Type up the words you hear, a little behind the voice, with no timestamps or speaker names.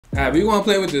Alright, we want to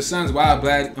play with the Suns while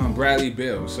Bradley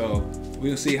Beal, so we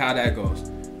can see how that goes.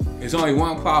 There's only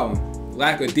one problem: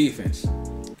 lack of defense.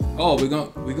 Oh,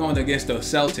 we're going against the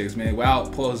Celtics, man,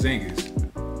 without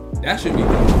Porzingis. That should be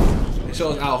good. It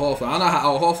shows Al Horford. I don't know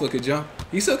how Al Horford could jump.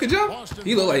 He still could jump?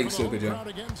 He looked like he still could jump.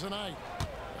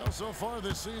 So far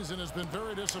this season has been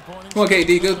very disappointing. Come on,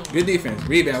 KD, good defense.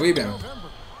 Rebound.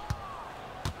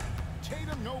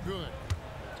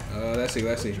 Let's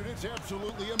see.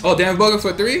 Oh, Devin Booker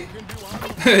for 3?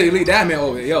 Leave that man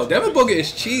over. Yo, Devin Booker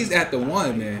is cheesed at the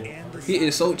 1, man. He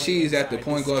is so cheesed at the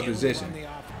point guard position.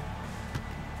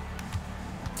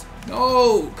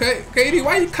 No, KD,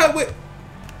 why you cut with?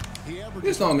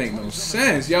 This don't make no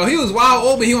sense. Yo, he was wide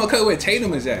open. He want to cut where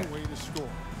Tatum is at.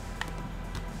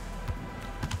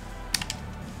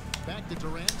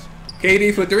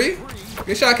 KD for 3.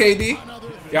 Good shot, KD.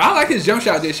 Yeah, I like his jump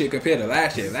shot this year compared to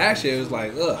last year. Last year it was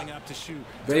like, ugh,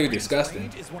 very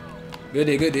disgusting. Good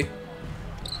D.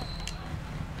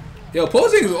 Yo,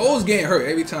 Porzingis is always getting hurt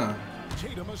every time.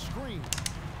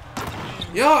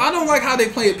 Yo, I don't like how they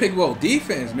play pick and roll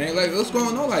defense, man. Like, what's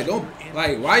going on? Like,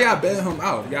 why y'all bailing him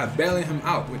out? Y'all bailing him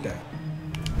out with that.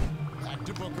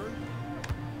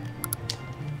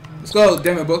 Let's go,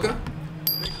 Devin Booker.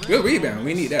 Good rebound.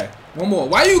 We need that. One more.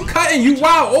 Why you cutting? You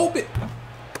wide open.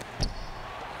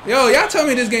 Yo, y'all tell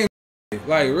me this game,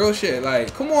 like, real shit.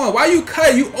 Like, come on. Why you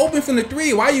cut? You open from the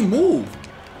 3. Why you move?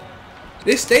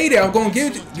 They stay there. I'm gonna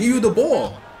give you the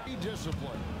ball.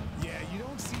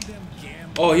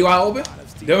 Oh, you wide open?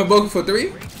 Devin Booker for 3?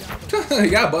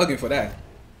 Y'all bugging for that.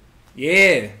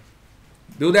 Yeah.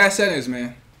 Do that sentence,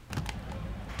 man.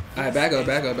 All right, back up.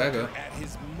 At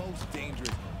his most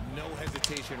dangerous, no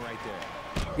hesitation right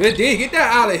there. Good D. Get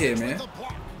that out of here, man.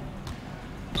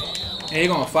 And he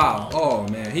gonna foul. Oh,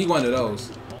 man. He one of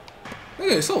those. Look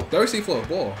at him. So thirsty for a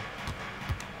ball.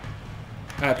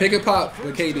 All right, pick and pop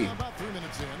with KD.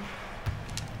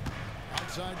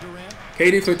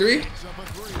 KD for 3?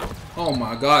 Oh,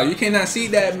 my God. You cannot see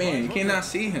that, man. You cannot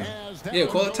see him. Yeah,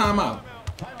 call a timeout.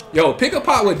 Yo, pick a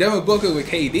pop with Devin Booker with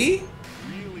KD?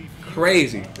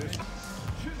 Crazy.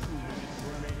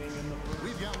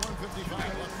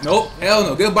 Nope. Hell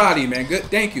no. Good body, man. Good.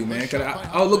 Thank you, man. Cause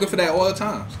I was looking for that all the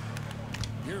times.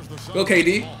 Go,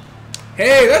 KD.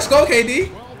 Hey, let's go, KD.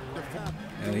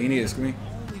 Yeah, he need a screen.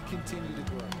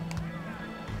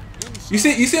 You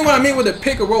see what I mean with the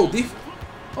pick and roll defense?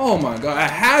 Oh my God, I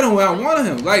had him where I wanted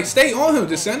him. Like, stay on him,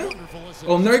 the center.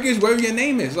 Or Nurkic, whatever your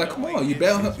name is. Like, come on, you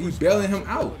bailing him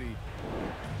out.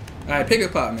 All right, pick a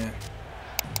pop, man.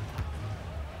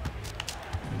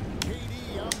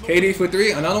 KD for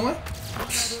 3, another one.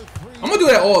 I'm gonna do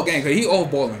that all game because he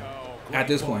off balling at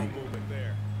this point.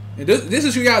 And this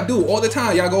is what y'all do all the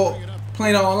time. Y'all go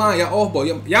playing out online, y'all off ball.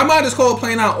 Y'all might just call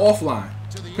playing out offline,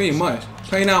 pretty much.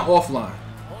 Playing out offline.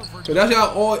 So that's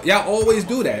y'all always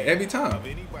do that every time.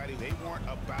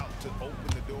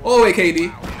 Oh wait,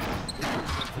 KD.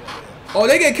 Oh,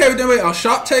 they get Kevin Durant a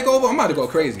shot takeover. I'm about to go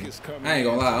crazy. I ain't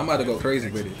gonna lie, I'm about to go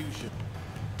crazy with it.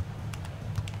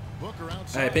 All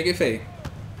right, pick it fade.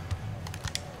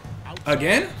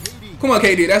 Again? Come on,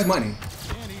 KD, that's money.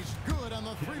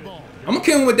 I'm gonna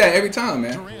kill him with that every time,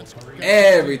 man.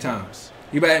 Every time.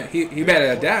 He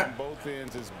better adapt.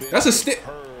 That's a stick.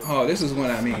 Oh, this is what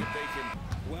I mean.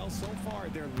 Well, so far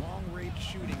their long-range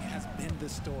shooting has been the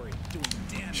story.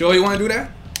 Sure you want to do that?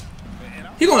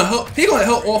 He gonna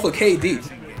help off of KD.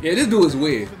 Yeah, this dude is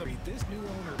weird.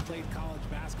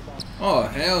 Oh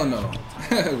hell no.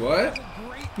 What?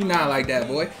 You not like that,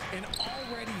 boy.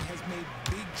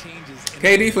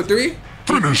 KD for 3? He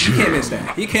can't miss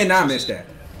that. He cannot miss that.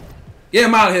 Get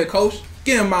him out of here, coach.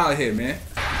 Get him out of here, man.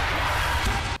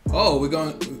 Oh, we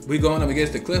going up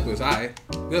against the Clippers. All right,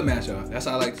 good matchup. That's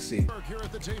what I like to see.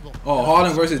 Oh,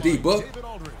 Harden versus D Book.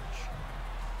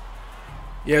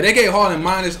 Yeah, they gave Harden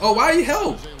minus. Oh, why you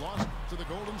help?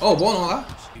 Oh, ball on line.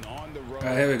 All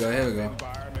right, here we go.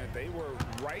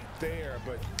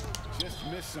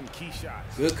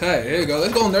 Good cut. Here we go.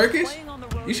 Let's go,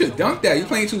 Nurkic. You should dunk that. You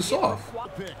playing too soft.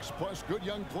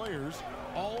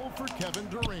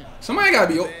 Somebody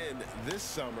gotta be. This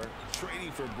summer,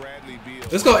 trading for Bradley Beal.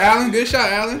 Let's go, Allen. Good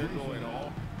shot, Allen.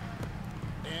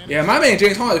 Yeah, my man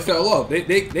James Harden fell off. They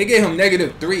gave him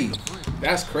 -3.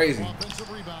 That's crazy.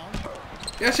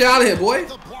 Get shit out of here, boy.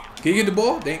 Can you get the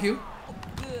ball? Thank you.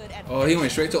 Oh, he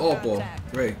went straight to off ball.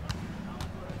 Great.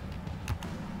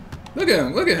 Look at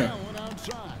him.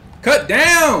 Cut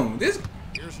down.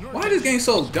 Why this game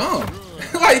so dumb?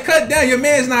 Like, cut down. Your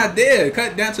man's not there.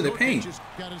 Cut down to the paint.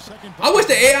 I wish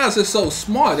the AIs are so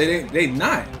smart. They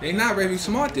not very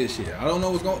smart this year. I don't know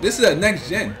what's going on. This is a next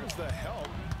gen.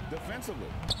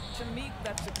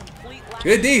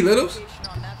 Good D, Littles.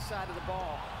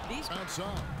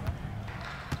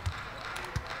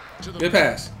 Good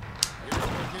pass.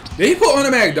 Did he put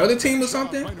automatic the other team or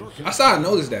something? I saw I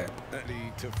noticed that.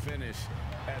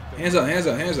 Hands up, hands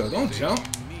up, hands up. Don't jump.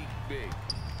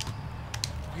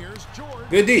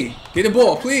 Good D. Get the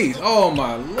ball, please. Oh,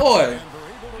 my Lord.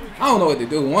 I don't know what to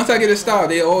do. Once I get a style,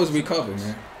 they always recover,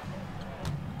 man.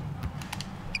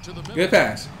 Good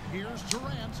pass.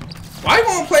 Why you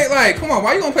gonna play like, come on,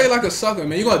 why you gonna play like a sucker,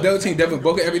 man? You gonna double team Devin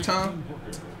Booker every time?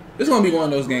 This is gonna be one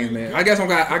of those games, man. I guess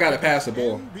I gotta pass the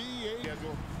ball.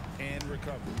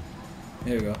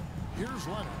 Here we go.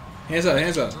 Hands up,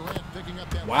 hands up.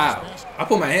 Wow. I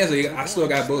put my hands up, I still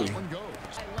got bullied.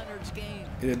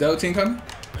 Is the double team coming?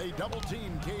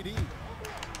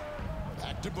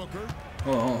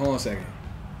 Hold on a second.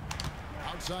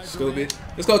 Stupid.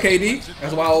 Let's go, KD.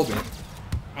 That's wide open.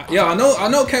 Yo, I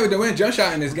know Kevin Durant jump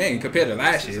shot in this game compared to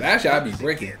last year. Last year I'd be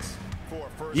breaking.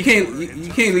 You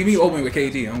can't leave me open with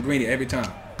KD. I'm greedy every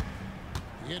time.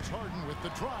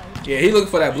 Yeah, he looking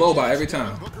for that blow by every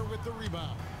time.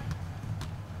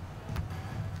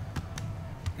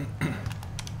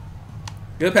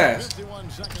 Good pass.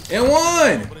 And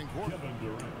one.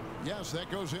 Yes, that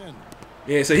goes in.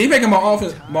 Yeah, so he making my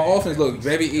offense look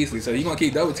very easily. So he gonna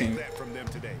keep double teaming.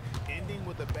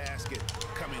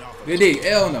 Good D.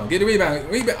 Hell no. Get the rebound.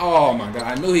 Oh my God.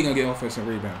 I knew he gonna get offensive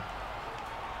rebound.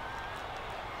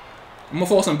 I'm gonna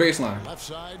force some baseline. Left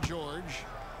side, George.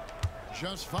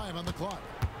 Just 5 on the clock.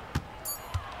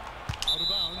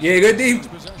 Yeah, good D.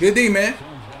 Good D, man.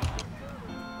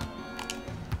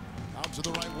 Out to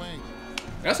the right wing.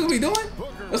 That's what we doing?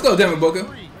 Let's go, Devin Booker.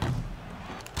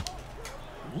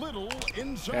 Little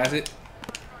inside. That's it.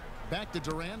 Back to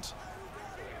Durant.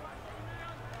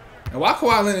 And why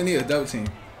Kawhi Leonard need a double team?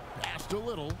 Passed a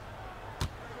little.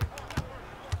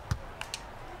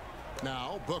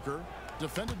 Now Booker,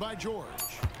 defended by George.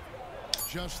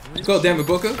 Just 3. Let's go, Devin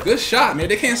Booker. Good shot, man.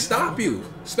 They can't stop you,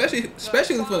 especially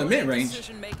for the mid range.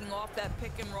 I'm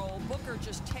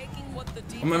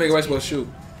gonna make Westbrook shoot.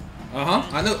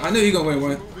 I knew he gonna win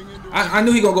one. I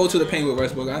knew he gonna go to the paint with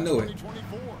Westbrook. I knew it.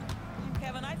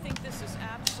 Kevin, I think this is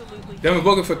absolutely Devin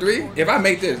Booker for 3. If I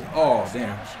make this, oh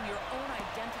damn.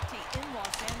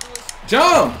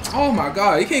 Jump! Oh my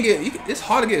God, you can't get. It's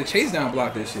hard to get a chase down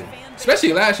block this year,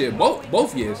 especially last year.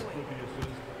 Both years.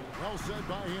 Well said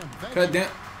by him. Cut down.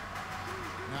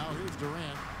 Now here's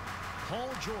Durant. Paul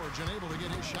George unable to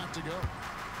get his shot to go.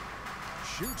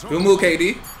 Shoots. Good move,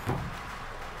 KD.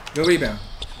 Good rebound.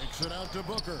 Kicks it out to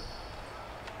Booker.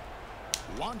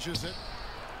 Launches it.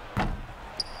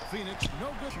 Phoenix,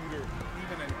 no good. Shooter,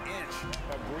 even an inch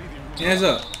of breathing. Hands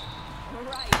up.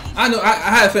 I knew. I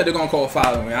had a feeling they're gonna call a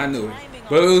foul on me. I knew it.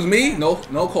 But it was me. No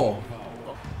call.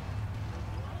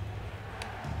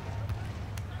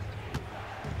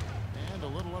 And a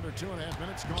little under 2.5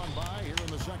 minutes gone by here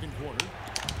in the second quarter.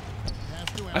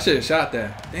 I should have shot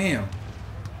that. Damn.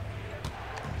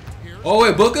 Oh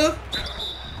wait, Booker.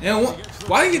 And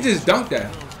why didn't you just dunk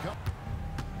that?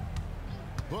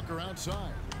 Booker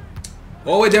outside.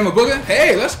 Oh wait, Devin Booker.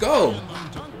 Hey, let's go.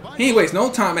 He ain't waste no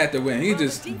time at the win. He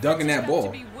just dunking that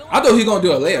ball. I thought he was gonna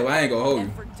do a layup. I ain't gonna hold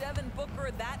you.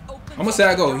 I'm gonna say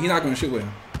I go. He's not gonna shoot with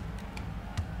him.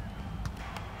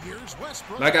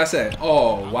 Like I said.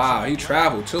 Oh wow, he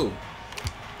traveled too.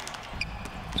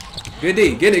 Good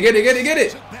D. Get it, get it, get it, get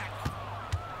it.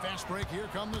 Fast break. Here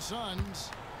come the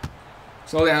Suns.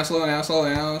 Slow down, slow down, slow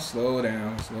down, slow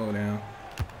down, slow down.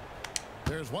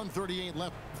 There's 1:38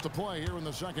 left to play here in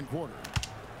the second quarter.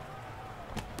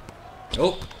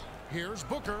 Oh. Here's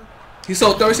Booker. He's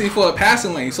so thirsty for a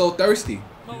passing lane. He's so thirsty.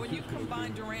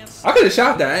 I could have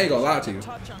shot that. I ain't gonna lie to you.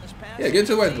 Yeah, get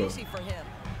to Westbrook.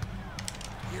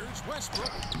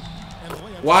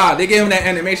 Wow, they gave him that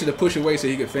animation to push away so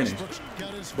he could finish.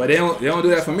 But they don't do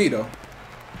that for me though.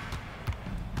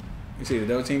 You see the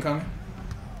double team coming?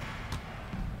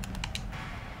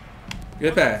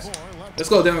 Good pass. Let's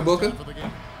go, Devin Booker.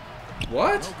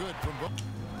 What?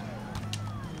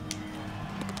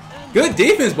 Good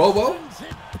defense, Bobo.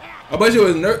 I bet you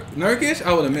it was Nurkic.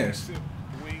 I would have missed.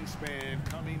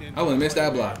 I would have missed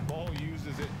that block.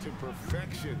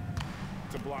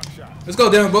 Let's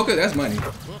go, Devin Booker. That's money.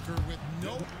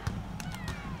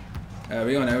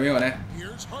 We on that. We on that.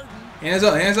 Hands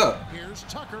up. Hands up.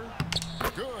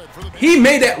 He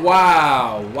made that.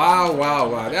 Wow. Wow. Wow.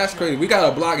 Wow. That's crazy. We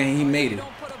got a block and he made it.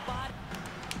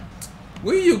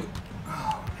 Where you?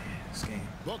 Oh man, this game.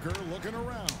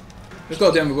 Let's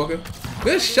go, Devin Booker.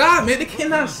 Good shot, man. They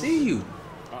cannot see you.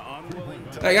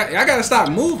 Like, I gotta stop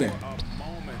moving.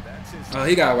 Oh,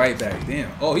 he got right back.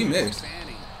 Damn. Oh, he missed.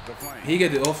 He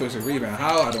get the offensive rebound.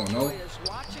 How? I don't know.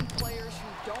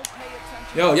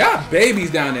 Yo, y'all babies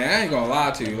down there. I ain't gonna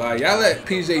lie to you. Like, y'all let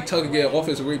PJ Tucker get an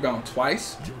offensive rebound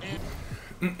twice.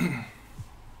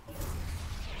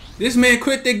 This man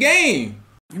quit the game.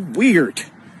 You weird,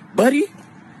 buddy.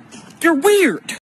 You're weird.